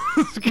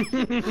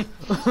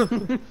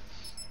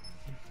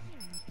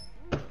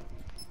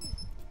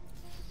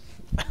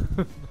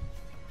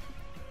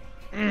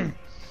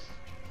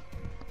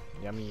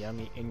 Yummy,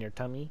 yummy in your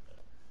tummy.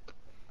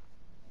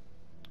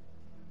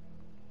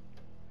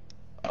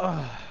 Put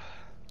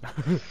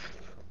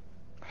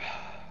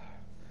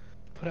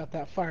out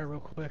that fire real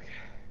quick.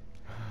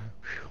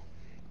 Whew.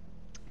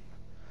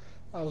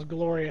 That was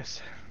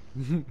glorious.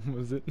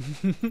 Was it?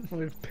 Let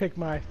me pick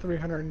my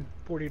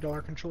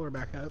 $340 controller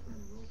back up.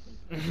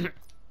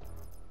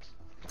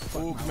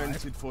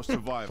 Augmented for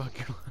survival.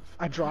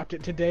 I dropped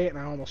it today and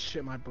I almost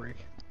shit my brick.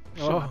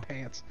 Shit my Oh.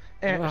 pants.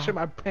 And I shit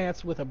my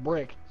pants with a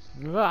brick.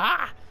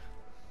 Ah!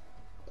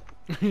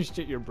 You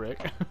shit your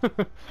brick.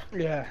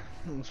 Yeah,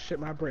 I almost shit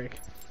my brick.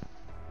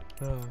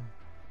 Oh.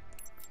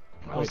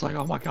 I was like,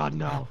 oh my god,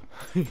 no.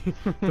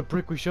 The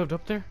brick we shoved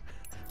up there?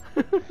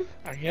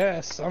 I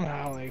guess,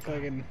 somehow, like,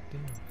 fucking...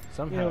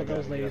 Somehow. You know what I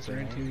those gotta get ladies up are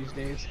there, into man. these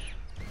days.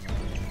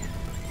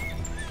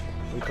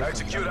 We put some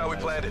Execute how we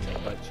lemon planned ice it. in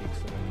our butt cheeks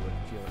so then you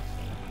wouldn't feel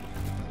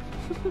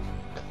it.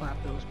 Clap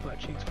those butt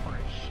cheeks hard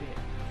as shit.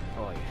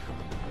 Oh yeah.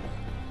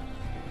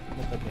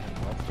 Look like they have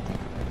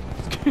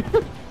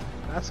gloves.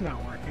 That's not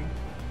working.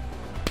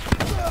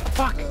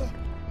 Fuck!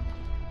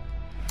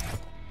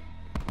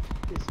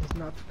 This is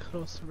not a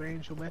close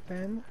range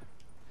weapon.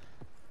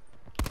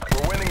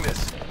 We're winning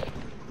this.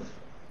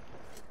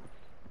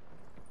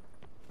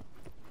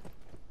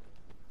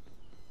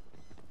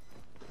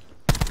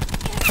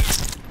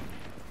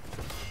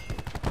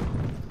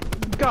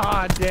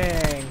 God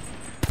dang!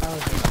 That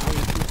was just way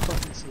too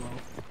fucking slow.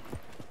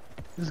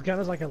 This gun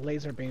is like a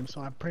laser beam,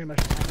 so I pretty much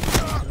have to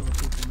shoot over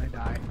people when they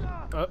die.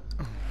 Oh.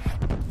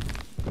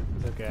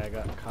 It's okay, I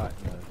got caught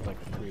in a, like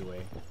a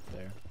three-way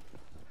there.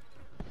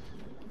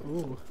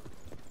 Ooh.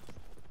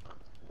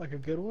 Like a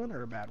good one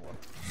or a bad one?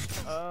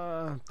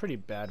 Pretty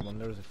bad one.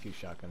 There was a few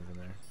shotguns in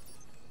there.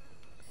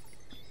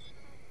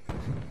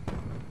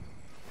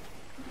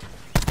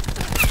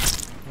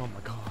 Oh my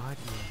god.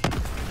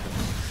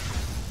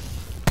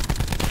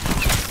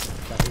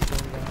 Got his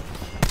guns out.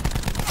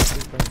 Got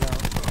his guns out.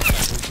 Got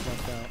his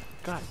guns out.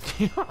 God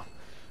damn.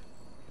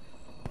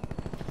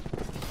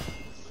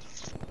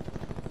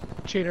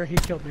 Cheater, he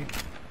killed me.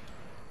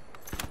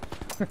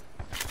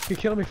 He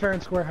killed me fair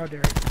and square, how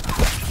dare he?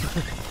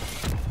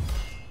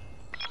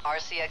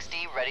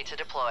 RCXD ready to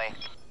deploy.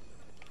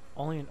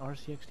 Only an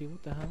RCXD?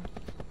 What the hell?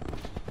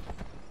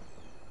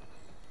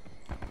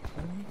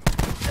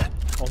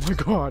 Oh my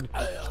god!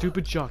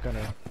 Stupid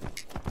shotgunner.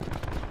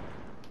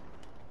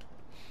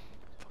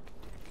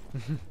 Oh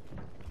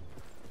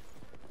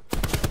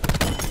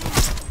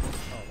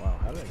wow,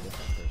 how did I get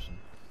that person?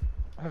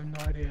 I have no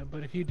idea,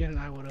 but if you didn't,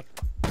 I would've.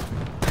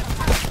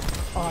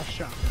 Oh,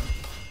 shotgun.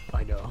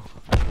 I know.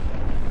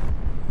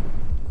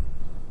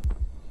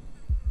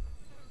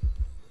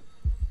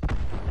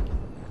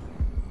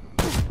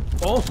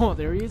 Oh,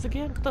 there he is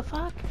again. What the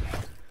fuck?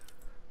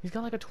 He's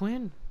got like a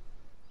twin.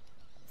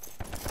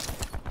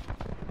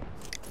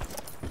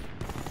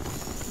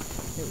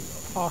 Here we go.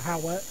 Oh, how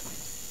what?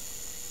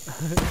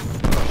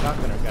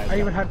 Shotgunner guy.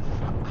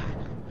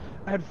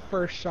 I had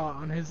first shot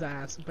on his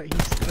ass, but he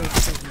still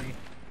killed me.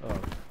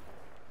 Oh,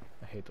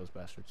 I hate those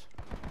bastards.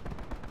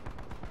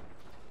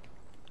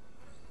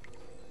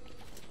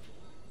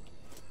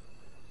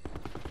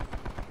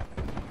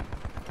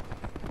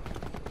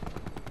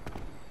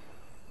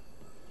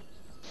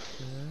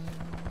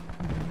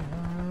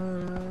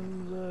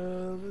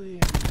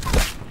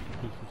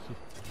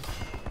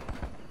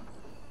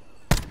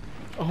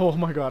 Oh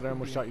my god, I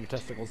almost shot your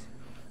testicles.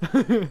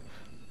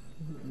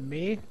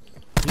 Me?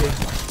 Yeah.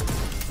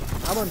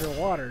 I'm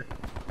underwater.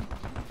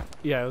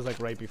 Yeah, it was like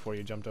right before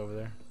you jumped over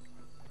there.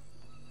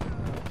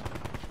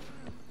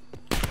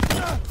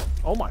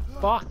 Oh my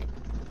fuck!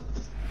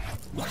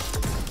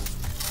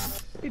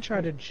 He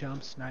tried to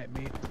jump snipe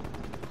me.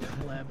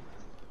 Pleb.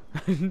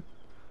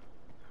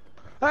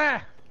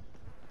 Ah!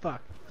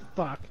 Fuck.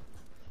 Fuck.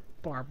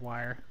 Barbed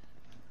wire.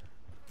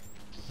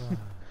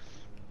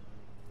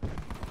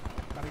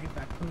 Gotta get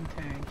that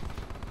poontang.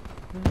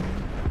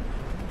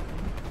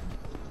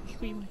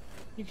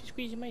 You can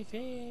squeeze in my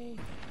face.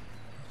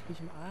 Squeeze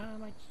in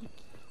my cheek.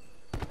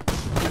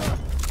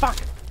 Fuck!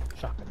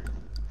 Shotgunner.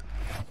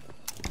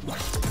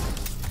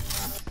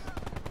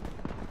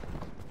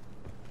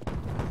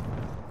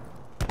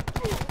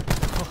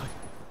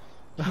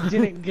 He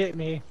didn't get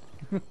me.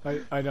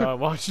 I know, I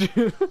watched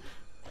you.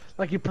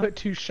 Like, he put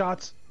two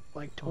shots,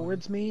 like,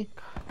 towards me.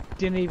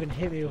 Didn't even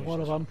hit me with one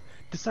of them.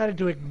 Decided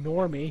to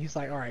ignore me. He's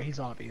like, alright, he's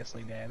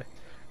obviously dead.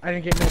 I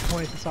didn't get no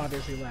points, it's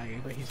obviously lagging,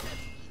 but he's dead.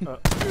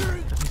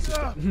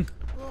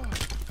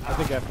 I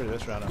think after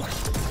this round I'm gonna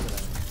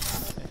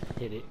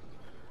hit it.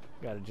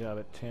 Got a job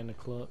at 10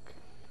 o'clock.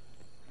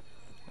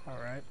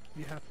 Alright,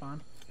 you have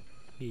fun.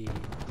 Yeah.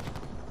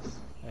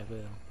 I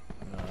will.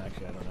 No,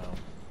 actually I don't know.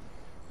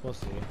 We'll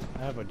see.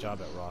 I have a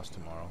job at Ross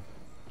tomorrow.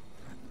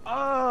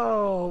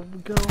 Oh,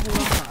 go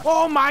Ross.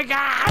 Oh my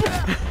god!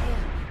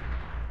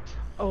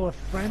 Oh, a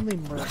friendly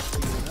merc,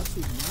 dude. That's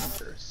even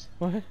worse.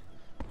 What?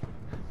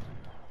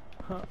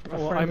 A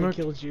Well, friendly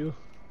killed you.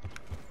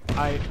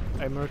 I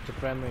murked a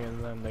friendly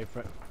and then they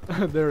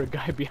there a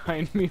guy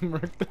behind me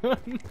murked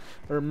them.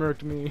 Or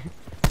murked me.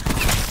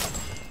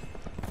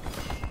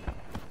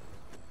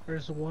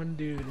 There's one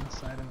dude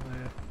inside of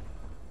the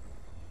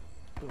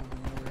building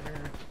over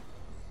here.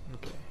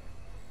 Okay.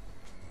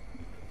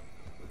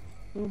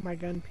 Ooh, my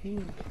gun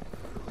pink.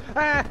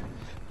 Ah!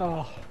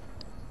 Oh.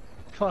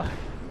 Fuck.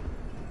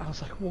 I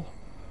was like, whoa.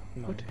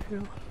 No. What the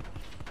hell?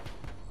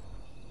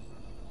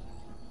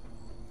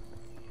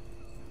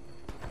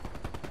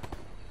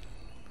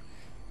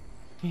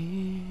 I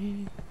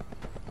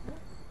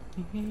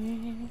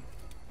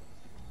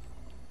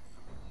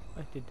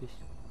did this.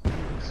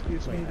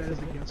 Excuse me, Wait, that is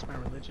against my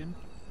religion.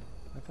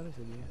 I thought I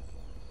said yeah.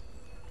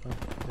 Oh,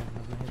 yeah,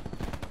 no, go ahead.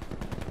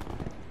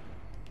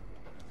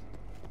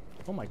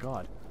 Oh my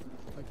god.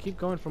 I keep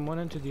going from one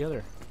end to the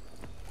other.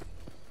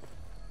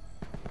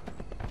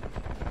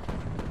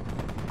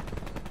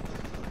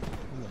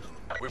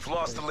 We've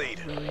lost the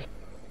lead. Really?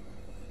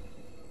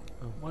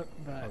 Oh. What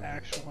the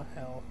actual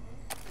hell?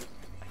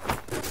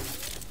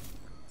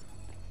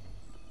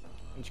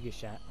 Didn't you get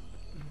shot?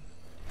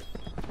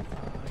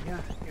 Yeah.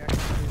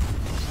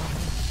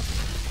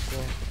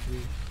 Well,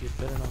 you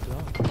better not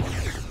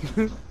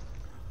go.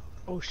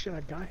 Oh shit,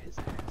 I got his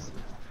ass.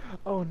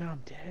 Oh, now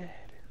I'm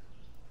dead.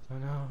 Oh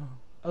no.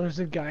 Oh, there's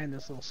a guy in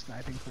this little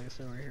sniping place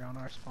over here on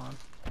our spawn.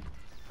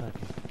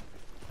 Okay.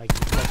 I can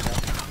cut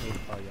that.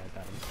 Oh yeah, I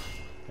got him.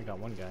 I got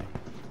one guy.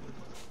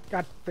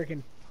 God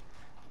freaking.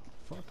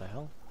 What the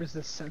hell? There's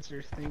this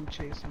sensor thing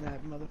chasing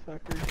that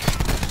motherfucker.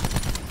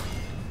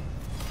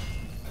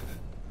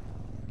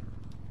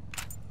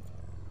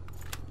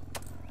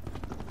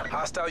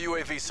 Hostile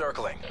UAV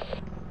circling.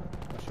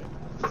 Oh shit.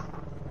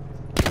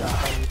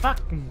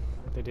 Fuck!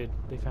 They did.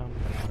 They found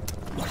me.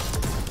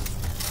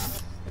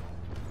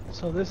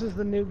 So this is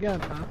the new gun,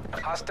 huh?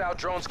 Hostile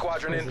drone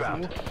squadron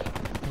inbound.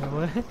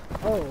 What?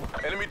 Oh.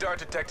 Enemy dart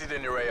detected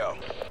in your AO.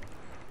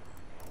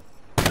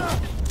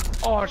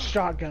 Oh,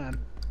 shotgun.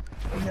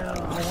 No,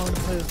 I wanted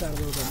to play this out a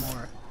little bit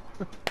more.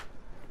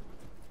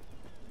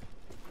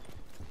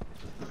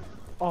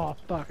 Oh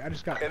fuck! I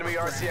just got. Enemy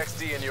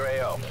RCXD in your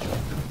AO.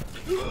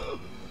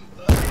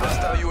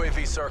 Hostile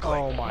UAV circling.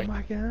 Oh my. Oh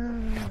my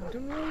god!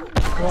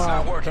 It's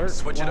not working.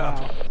 Switch it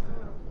up.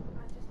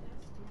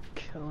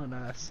 Killing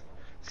us.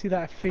 See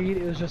that feed?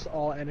 It was just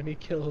all enemy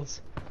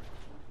kills.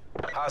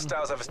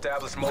 Hostiles have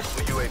established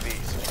multiple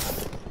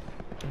UAVs.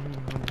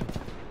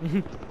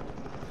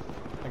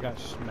 I got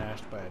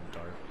smashed by a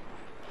dart.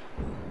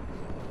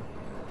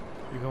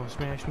 You gonna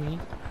smash me?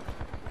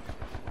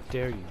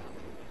 Dare you?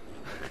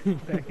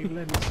 Becky,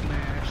 let me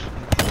smash.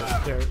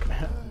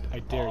 I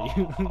dare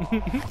you.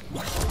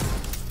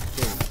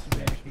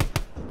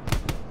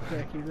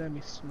 Becky, let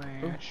me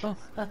smash.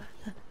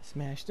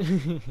 Smashed.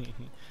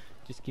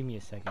 Just give me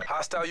a second.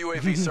 Hostile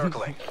UAV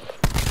circling.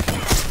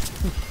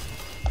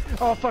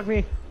 Oh fuck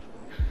me!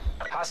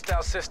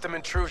 Hostile system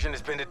intrusion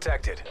has been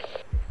detected.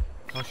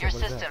 Oh, shit, Your what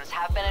is that? systems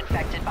have been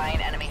infected by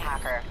an enemy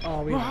hacker.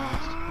 Oh, we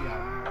lost.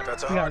 Yeah,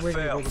 That's a We got hard riggedy,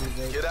 fail. riggedy,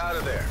 riggedy. Get out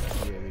of there.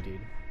 Yeah, we did.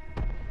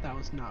 that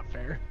was not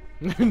fair.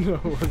 No,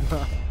 we're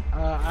not.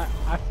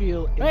 I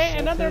feel. Hey,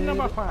 another insulted.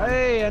 number one.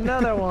 Hey,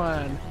 another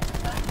one.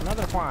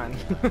 Another one.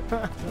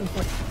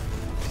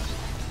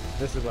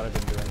 This is what I've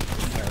been doing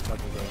the entire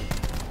fucking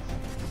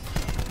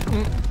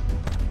game.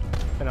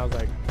 And I was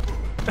like,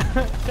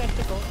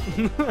 tentacle.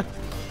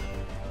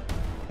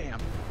 Damn.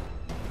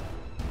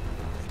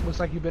 Looks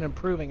like you've been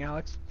improving,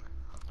 Alex.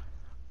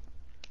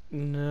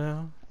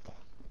 No.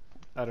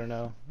 I don't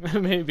know.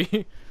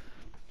 Maybe.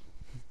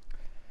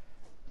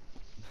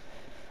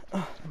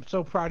 I'm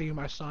so proud of you,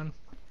 my son.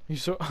 You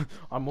so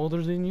I'm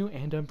older than you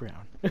and I'm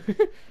brown.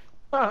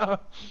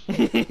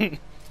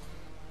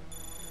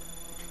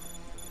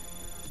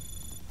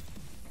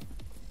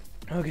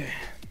 Okay.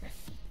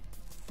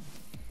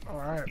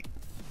 Alright.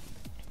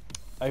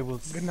 I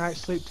will. Good night,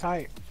 sleep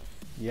tight.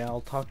 Yeah,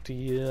 I'll talk to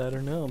you. I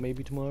don't know.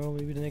 Maybe tomorrow.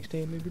 Maybe the next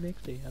day. Maybe the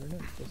next day. I don't know.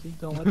 We'll see.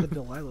 Don't let the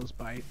Delilahs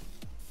bite.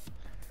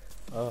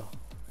 Oh.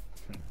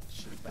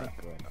 She bite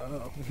girl.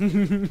 Oh.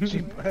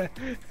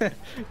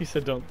 You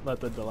said don't let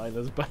the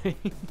Delilahs bite.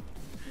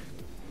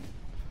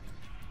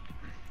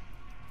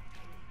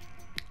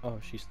 Oh,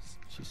 she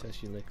says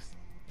she licks.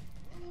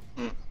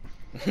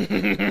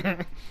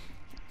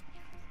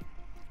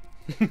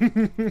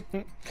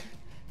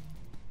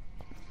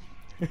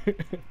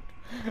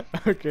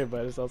 Okay,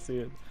 buddies, I'll see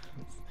you.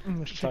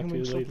 This chicken to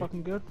you wing's so later.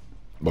 fucking good.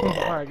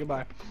 Alright,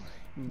 goodbye.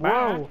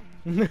 Bye.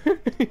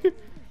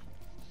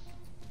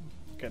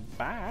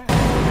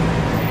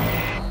 Goodbye.